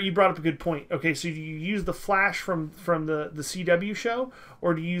 Pirate, you brought up a good point. Okay, so do you use the Flash from the CW show,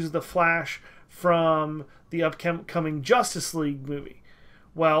 or do you use the Flash from the upcoming Justice League movie?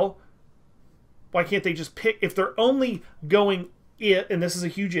 Well, why can't they just pick, if they're only going, and this is a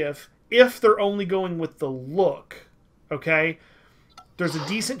huge if they're only going with the look, okay, there's a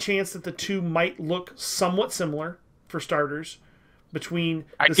decent chance that the two might look somewhat similar, for starters, between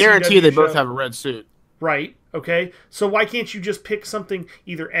I guarantee CW they show. both have a red suit. Right, okay, so why can't you just pick something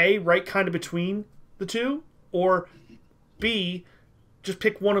either A, right kind of between the two, or B, just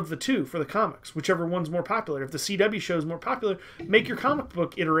pick one of the two for the comics, whichever one's more popular. If the CW show is more popular, make your comic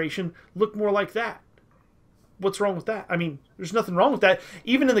book iteration look more like that. What's wrong with that? I mean, there's nothing wrong with that.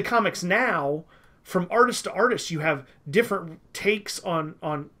 Even in the comics now, from artist to artist, you have different takes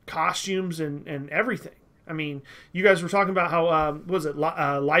on costumes and everything. I mean, you guys were talking about how,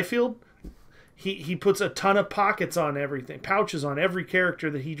 Liefeld? He puts a ton of pockets on everything, pouches on every character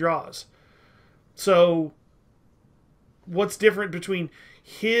that he draws. So what's different between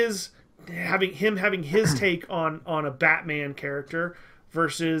having his take on a Batman character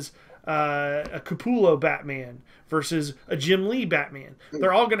versus a Capullo Batman versus a Jim Lee Batman?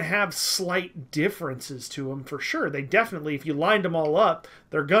 They're all going to have slight differences to them for sure. They definitely, if you lined them all up,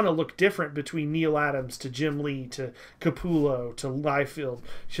 they're going to look different between Neil Adams to Jim Lee to Capullo to Liefeld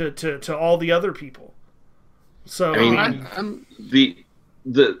to all the other people. So I mean,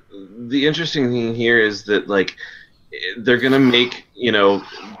 the interesting thing here is that, like, they're gonna make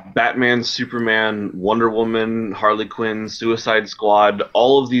Batman, Superman, Wonder Woman, Harley Quinn, Suicide Squad,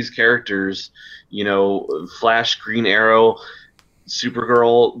 all of these characters, Flash, Green Arrow,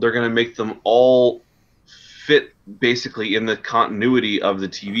 Supergirl. They're gonna make them all fit basically in the continuity of the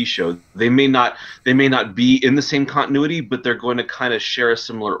TV show. They may not be in the same continuity, but they're going to kind of share a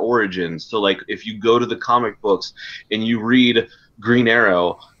similar origin. So, like, if you go to the comic books and you read Green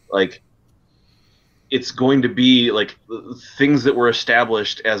Arrow, like, it's going to be like things that were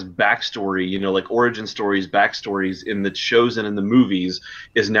established as backstory, like origin stories, backstories in the shows and in the movies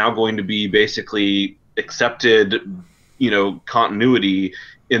is now going to be basically accepted, continuity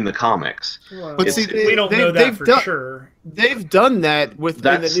in the comics. Well, But see, we don't know that for sure. They've done that with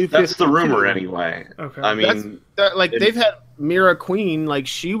in the new 52. That's the rumor anyway. Okay. I mean, they've had Mira Queen, like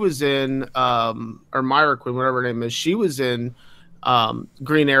she was in, or Myra Queen, whatever her name is. She was in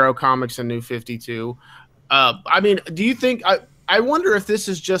Green Arrow comics and New 52. I mean, do you think? I wonder if this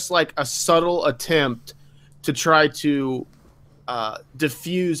is just like a subtle attempt to try to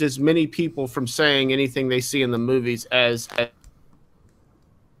diffuse as many people from saying anything they see in the movies as.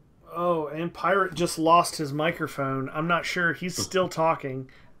 Oh, and Pirate just lost his microphone. I'm not sure he's still talking.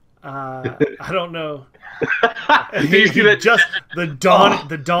 I don't know. Just the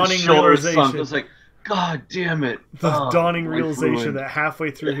dawning realization. It's like, God damn it! The dawning realization that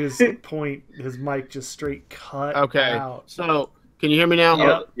halfway through his point, his mic just straight cut out. So can you hear me now?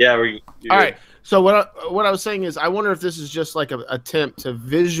 Yep. Yeah. All right. So what I was saying is, I wonder if this is just like an attempt to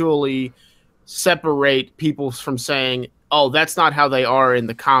visually separate people from saying oh, that's not how they are in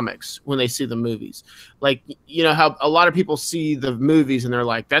the comics when they see the movies. Like, you know how a lot of people see the movies and they're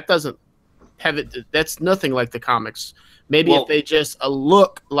like, that doesn't have it. That's nothing like the comics. Maybe if they just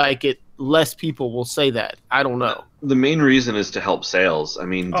look like it, less people will say that. I don't know. The main reason is to help sales. I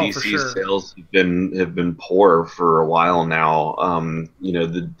mean, DC's sure. sales have been poor for a while now. You know,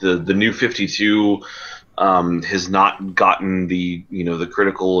 the New 52 has not gotten the the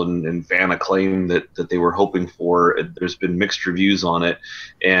critical and fan acclaim that they were hoping for. There's been mixed reviews on it,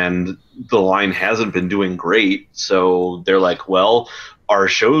 and the line hasn't been doing great. So they're like, well, our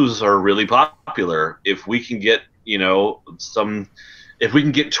shows are really popular. If we can get if we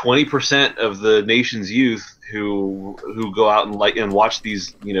can get 20% of the nation's youth who go out and watch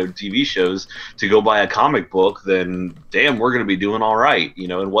these TV shows to go buy a comic book, then damn, we're going to be doing all right.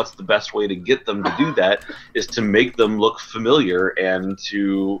 And what's the best way to get them to do that is to make them look familiar and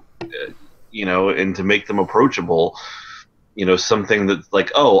to and to make them approachable. Something that's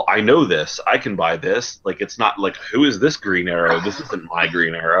like, oh, I know this, I can buy this. Like, it's not like, who is this Green Arrow? This isn't my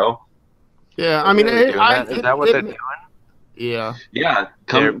Green Arrow. Yeah, I mean, is that what they're doing? Yeah. Yeah.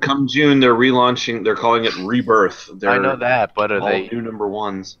 Come June, they're relaunching. They're calling it Rebirth. I know that, but are they new number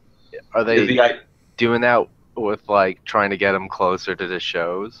ones? Are they doing that with like trying to get them closer to the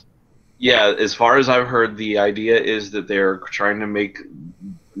shows? Yeah, as far as I've heard, the idea is that they're trying to make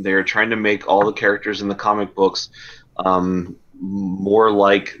all the characters in the comic books more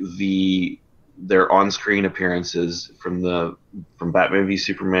like their on-screen appearances from Batman v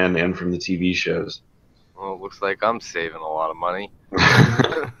Superman and from the TV shows. Well, it looks like I'm saving a lot of money.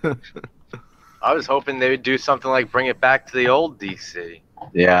 I was hoping they would do something like bring it back to the old DC.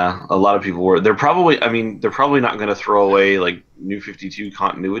 Yeah, a lot of people were. They're probably not going to throw away like New 52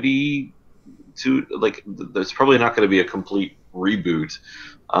 continuity. There's probably not going to be a complete reboot.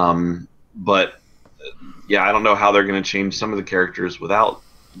 But yeah, I don't know how they're going to change some of the characters without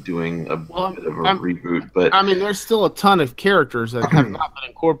doing a bit of a reboot. But I mean, there's still a ton of characters that have not been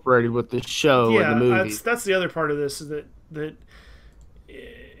incorporated with the show and the movie. That's the other part of this, is that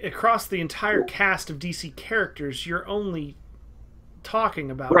across the entire cast of DC characters, you're only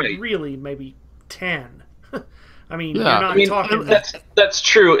talking about really maybe 10. I mean, you're not talking. That's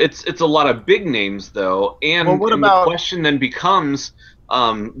true. It's a lot of big names though, and the question then becomes,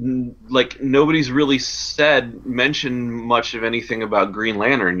 like, nobody's really mentioned much of anything about Green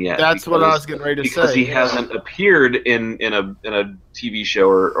Lantern yet. That's what I was getting ready to say. Because he hasn't appeared in a TV show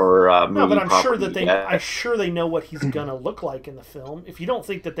or movie. No, but I'm sure they know what he's gonna look like in the film. If you don't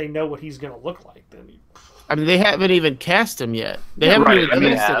think that they know what he's gonna look like, then I mean, they haven't even cast him yet. They haven't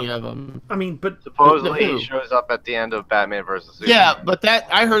even cast any of them. I mean, but supposedly he shows up at the end of Batman vs. Superman. Yeah, but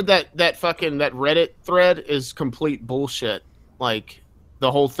I heard that Reddit thread is complete bullshit. Like, the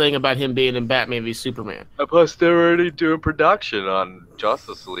whole thing about him being in Batman v Superman. Plus, they're already doing production on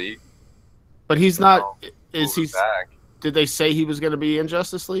Justice League. But he's not. Is he? Back. Did they say he was going to be in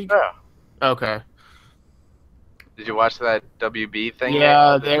Justice League? Yeah. Okay. Did you watch that WB thing?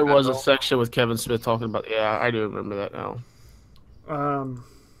 Yeah, there was a section with Kevin Smith talking about. Yeah, I do remember that now. All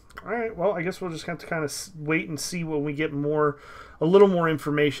right. Well, I guess we'll just have to kind of wait and see when we get a little more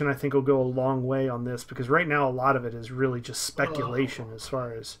information. I think will go a long way on this, because right now a lot of it is really just speculation as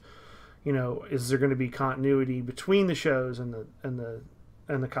far as, is there going to be continuity between the shows and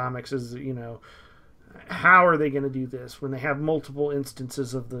the comics? Is how are they going to do this when they have multiple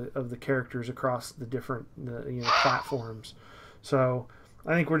instances of the characters across the different platforms? So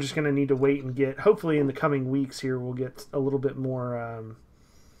I think we're just going to need to wait and get. Hopefully, in the coming weeks here, we'll get a little bit more.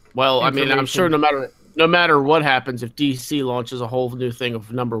 Well, I mean, I'm sure no matter what happens, if DC launches a whole new thing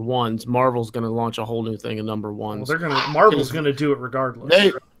of number ones, Marvel's going to launch a whole new thing of number ones. Well, Marvel's going to do it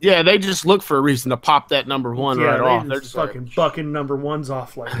regardless. They just look for a reason to pop that number one off. They're just fucking bucking number ones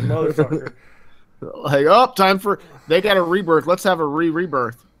off like a motherfucker. Like, they got a rebirth. Let's have a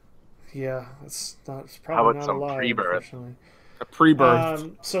rebirth. Yeah, it's probably not some allowed, pre-birth? A pre-birth.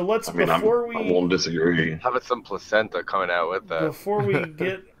 So let's I won't disagree. How about some placenta coming out with that? Before we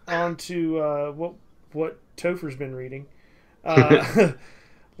get on to what Topher's been reading,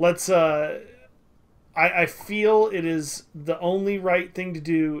 let's. I feel it is the only right thing to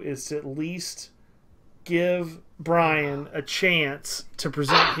do is to at least give Brian a chance to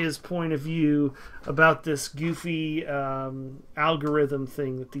present his point of view about this goofy algorithm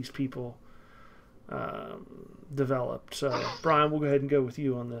thing that these people developed. So, Brian, we'll go ahead and go with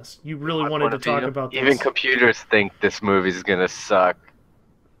you on this. You really wanted to talk about this. Even computers think this movie's gonna suck.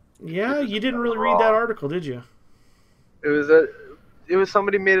 Yeah, you didn't really read that article, did you? It was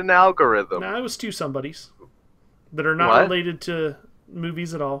somebody made an algorithm. No, it was two somebodies that are not related to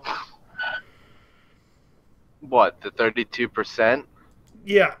movies at all. What, the 32%?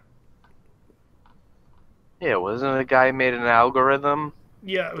 Yeah, Yeah, wasn't a guy who made an algorithm?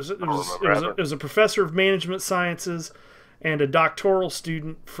 yeah. It was remember it was a professor of management sciences and a doctoral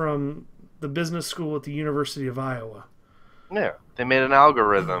student from the business school at the University of Iowa. Yeah, they made an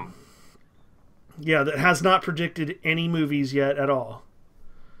algorithm. Yeah, that has not predicted any movies yet at all.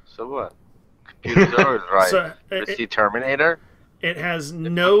 So what? Computers are always right. So Is he Terminator? it has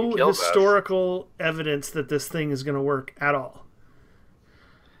no killed us. historical evidence that this thing is going to work at all.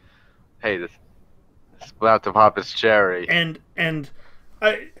 Hey, this is about to pop its cherry. And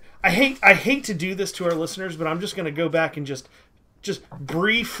I hate to do this to our listeners, but I'm just going to go back and just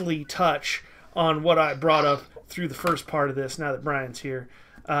briefly touch on what I brought up through the first part of this. Now that Brian's here,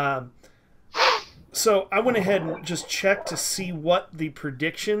 so I went ahead and just checked to see what the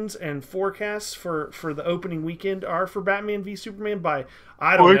predictions and forecasts for the opening weekend are for Batman v Superman by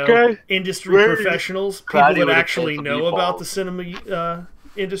know industry professionals, people Cloudy that with a actually case of know about the cinema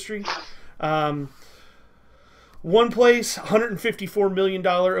industry. One place, $154 million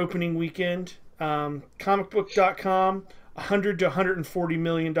opening weekend. Comicbook.com, $100 to $140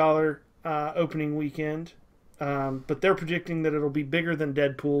 million opening weekend. But they're predicting that it'll be bigger than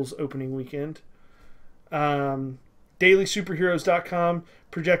Deadpool's opening weekend. DailySuperheroes.com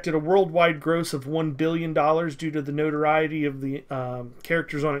projected a worldwide gross of $1 billion due to the notoriety of the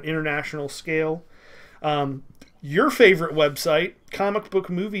characters on an international scale. Your favorite website,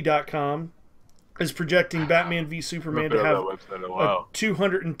 comicbookmovie.com, is projecting Batman v Superman to have a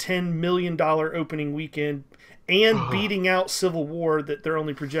 $210 million opening weekend and beating out Civil War, that they're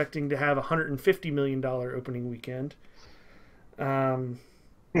only projecting to have a $150 million opening weekend.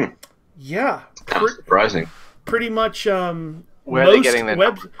 Yeah. Surprising. Pretty much Where are they getting the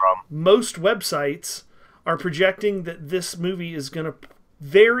numbers from? most websites are projecting that this movie is going to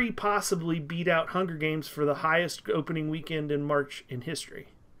very possibly beat out Hunger Games for the highest opening weekend in March in history.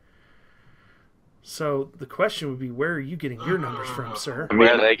 So the question would be, where are you getting your numbers from, sir? I mean,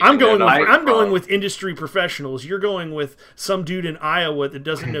 I'm going with industry professionals. You're going with some dude in Iowa that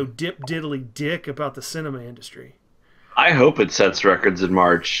doesn't know dip diddly dick about the cinema industry. I hope it sets records in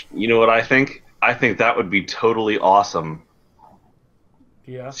March. You know what I think? I think that would be totally awesome.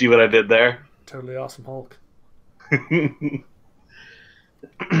 Yeah. See what I did there? Totally Awesome Hulk.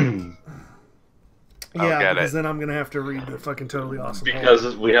 Yeah, because then I'm going to have to read the fucking Totally Awesome Hulk.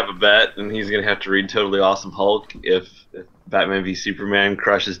 Because we have a bet, and he's going to have to read Totally Awesome Hulk if Batman v Superman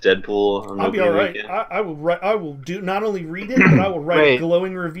crushes Deadpool. On I'll be all right. I will do not only read it, but I will write a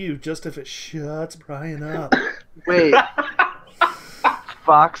glowing review just if it shuts Brian up. Wait.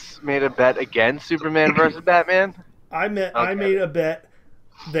 Fox made a bet against Superman versus Batman? I made a bet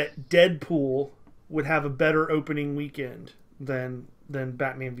that Deadpool would have a better opening weekend than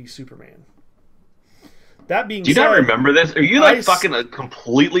Batman v Superman. That being said, do you not remember this? Are you fucking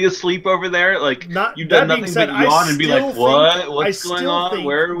completely asleep over there? Like you've done nothing but yawn and be like, "What? What's going on?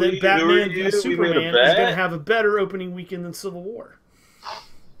 Where are we? Batman v Superman is going to have a better opening weekend than Civil War."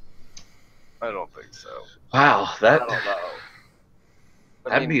 I don't think so. Wow, I don't know.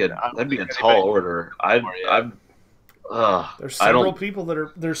 That'd be a tall order. There's several people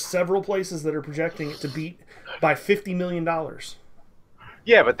there's several places that are projecting it to beat by $50 million.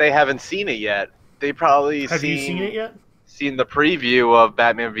 Yeah, but they haven't seen it yet. They probably have you seen it yet? Seen the preview of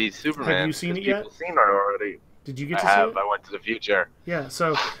Batman v Superman. Have you seen it yet? People seen it already. Did you get to see it? I went to the future. Yeah,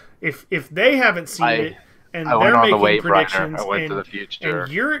 so if they haven't seen it and I they're went on the making Wave Rider. predictions, I went to the future.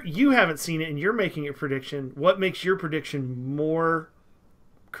 and you haven't seen it and you're making a prediction, what makes your prediction more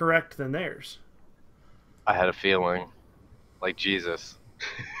correct than theirs? I had a feeling, like Jesus.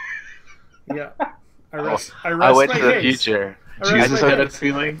 Yeah, I went to the future. Jesus had a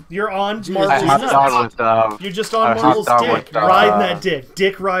feeling. You're on Marvel's nuts. You're just on Marvel's dick, riding that dick.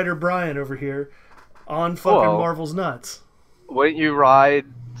 Dick Rider Brian over here, on fucking Marvel's nuts. Wouldn't you ride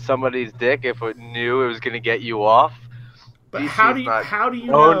somebody's dick if it knew it was going to get you off? But how do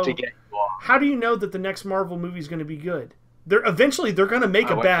you know to get you off? How do you know that the next Marvel movie is going to be good? Eventually they're going to make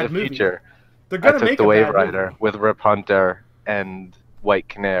a bad movie. They're going to make a Wave bad Rider movie. with Rip Hunter and White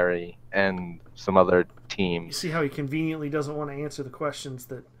Canary and some other team. You see how he conveniently doesn't want to answer the questions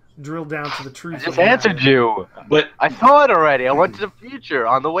that drill down to the truth. I just answered you. But I saw it already. I went to the future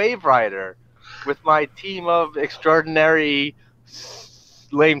on the Wave Rider with my team of extraordinary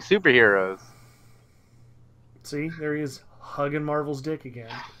lame superheroes. See, there he is, hugging Marvel's dick again.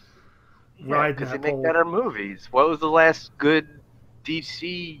 Yeah, because they make better movies. What was the last good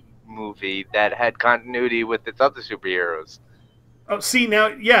DC movie that had continuity with its other superheroes? Oh, see, now,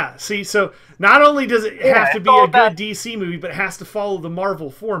 yeah. See, so not only does it have to be a good DC movie, but it has to follow the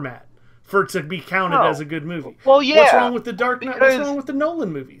Marvel format. for it to be counted as a good movie. Well, yeah. What's wrong with the Dark Knight? What's wrong with the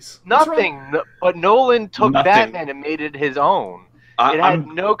Nolan movies? Nothing. But Nolan took Batman and made it his own. It had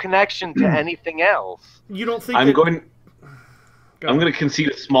no connection to anything else. You don't think? I'm going to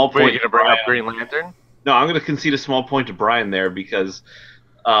concede a small point. Are you going to bring up Green Lantern? No, I'm going to concede a small point to Brian there because,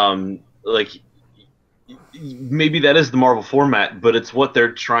 maybe that is the Marvel format, but it's what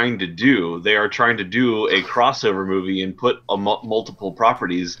they're trying to do. They are trying to do a crossover movie and put multiple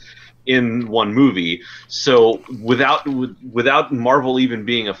properties in one movie. So without Marvel even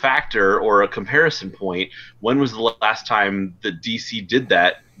being a factor or a comparison point, when was the last time that DC did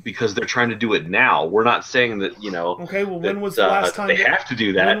that? Because they're trying to do it now. We're not saying that, Okay, well, when was the last time they have to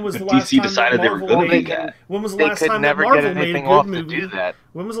do that? When was the last DC time decided they were going to do that. When was the last time that Marvel made a good movie? Do that.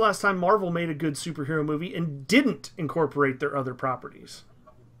 When was the last time Marvel made a good superhero movie and didn't incorporate their other properties?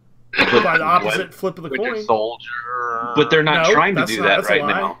 By the opposite flip of the coin. Soldier. But they're not trying to do that right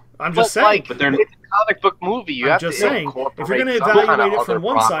now. I'm just saying. But they're it's a comic book movie. You have just to saying. If you're going to evaluate it from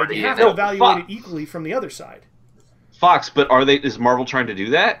one side, you have to evaluate it equally from the other side. Fox, but is Marvel trying to do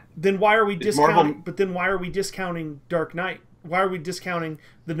that? Then why are we discounting? But then why are we discounting Dark Knight? Why are we discounting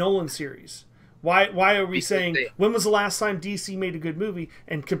the Nolan series? Why are we saying when was the last time DC made a good movie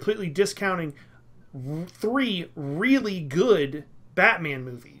and completely discounting 3 really good Batman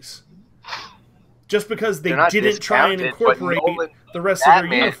movies? Just because they didn't try and incorporate the rest of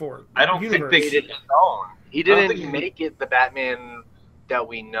their universe. I don't think they did his own. He didn't make it the Batman that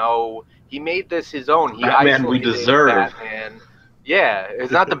we know. He made this his own. He Batman we deserve. Batman. Yeah,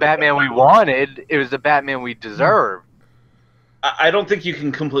 it's not the Batman we wanted. It was the Batman we deserved. I don't think you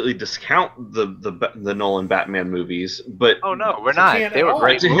can completely discount the Nolan Batman movies, but oh no, we're not. They were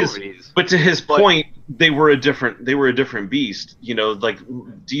great movies. But to his point, they were a different beast. Like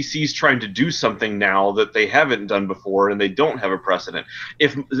DC's trying to do something now that they haven't done before, and they don't have a precedent.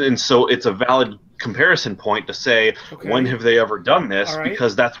 So it's a valid comparison point to say when have they ever done this,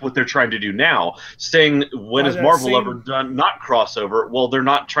 because that's what they're trying to do now. Saying when has Marvel ever done not crossover? Well, they're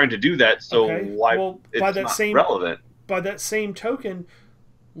not trying to do that, so why it's not relevant. By that same token,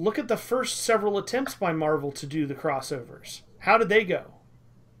 look at the first several attempts by Marvel to do the crossovers. How did they go?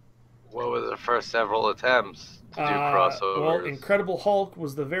 What were the first several attempts to do crossovers? Well, Incredible Hulk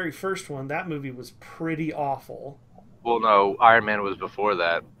was the very first one. That movie was pretty awful. Well, no, Iron Man was before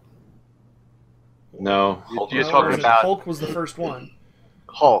that. No. You're talking about... Hulk was the first one.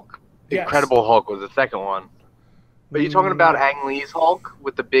 Hulk. Yes. Incredible Hulk was the second one. But you're talking about Ang Lee's Hulk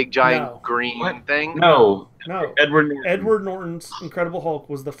with the big giant green thing? No. Edward Norton's Incredible Hulk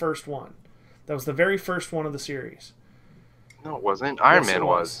was the first one. That was the very first one of the series. No, it wasn't. Iron Man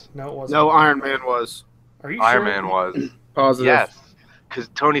was. No, it wasn't. No, Iron Man was. Are you Iron sure? Man was. Positive. Yes. Because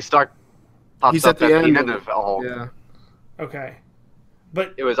Tony Stark pops up at the end of Hulk. Yeah. Okay.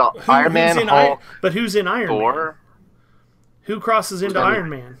 But it was Iron Man, Hulk. But who's in Iron Thor? Man? Who crosses into Iron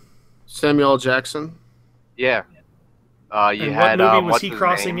Man? Samuel L. Jackson. Yeah. And what movie was he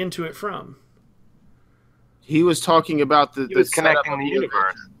crossing into it from? He was talking about he was connecting the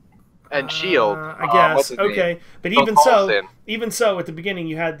universe and Shield. I guess. Okay, but even so, at the beginning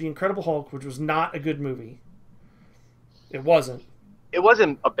you had the Incredible Hulk, which was not a good movie. It wasn't. It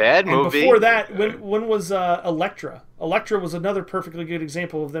wasn't a bad movie. And before that, when was Elektra? Elektra was another perfectly good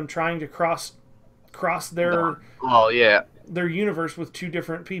example of them trying to cross their their universe with 2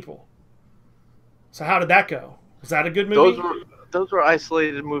 different people. So how did that go? Was that a good movie? Those were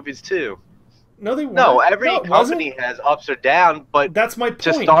isolated movies too. No, they weren't. No, every company has ups or downs, but that's my point.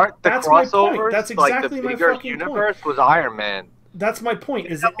 To start the crossovers, that's exactly like the bigger my universe point. Was Iron Man. That's my point.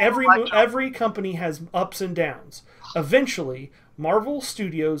 Is that every company has ups and downs. Eventually, Marvel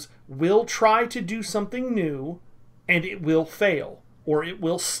Studios will try to do something new, and it will fail. Or it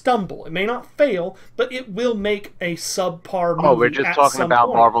will stumble. It may not fail, but it will make a subpar movie. Oh, we're just talking about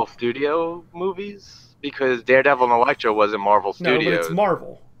Marvel Studio movies? Because Daredevil and Elektra wasn't Marvel Studios. No, but it's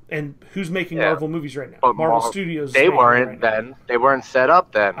Marvel. And who's making Marvel movies right now? But Marvel Studios. They weren't then. They weren't set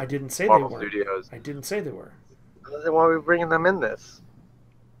up then. I didn't say Marvel they were. Studios. I didn't say they were. Then why are we bringing them in this?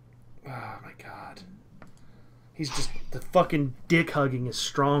 Oh, my God. He's just... The fucking dick hugging is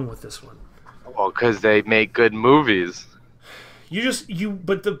strong with this one. Well, because they make good movies.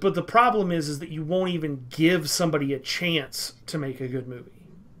 But the problem is that you won't even give somebody a chance to make a good movie.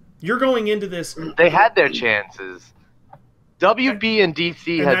 You're going into this. They had their chances. WB and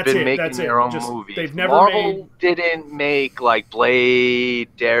DC have been making their own movies. They've never Marvel didn't make like Blade,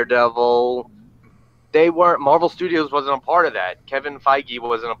 Daredevil. They weren't. Marvel Studios wasn't a part of that. Kevin Feige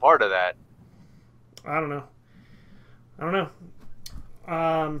wasn't a part of that. I don't know.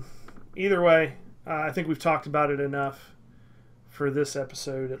 Either way, I think we've talked about it enough for this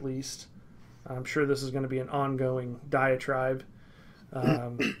episode, at least. I'm sure this is going to be an ongoing diatribe.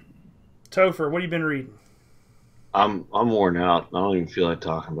 Topher, what have you been reading? I'm worn out. I don't even feel like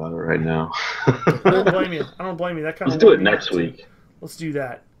talking about it right now. I don't blame you. I don't blame you. That kind Let's do it next week. Let's do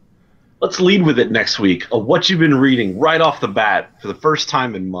that. Let's lead with it next week. What you've been reading right off the bat for the first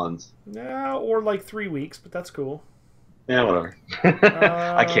time in months. Yeah, or like 3 weeks, but that's cool. Yeah, whatever.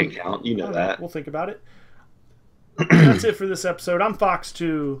 I can't count. You know that. We'll think about it. That's it for this episode. I'm Fox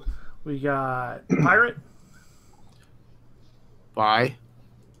 2. We got Pirate. Bye.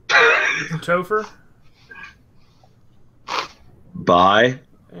 Topher. Bye.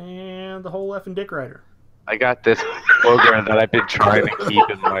 And the whole effing Dick Rider. I got this program that I've been trying to keep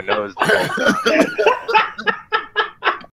in my nose the whole time.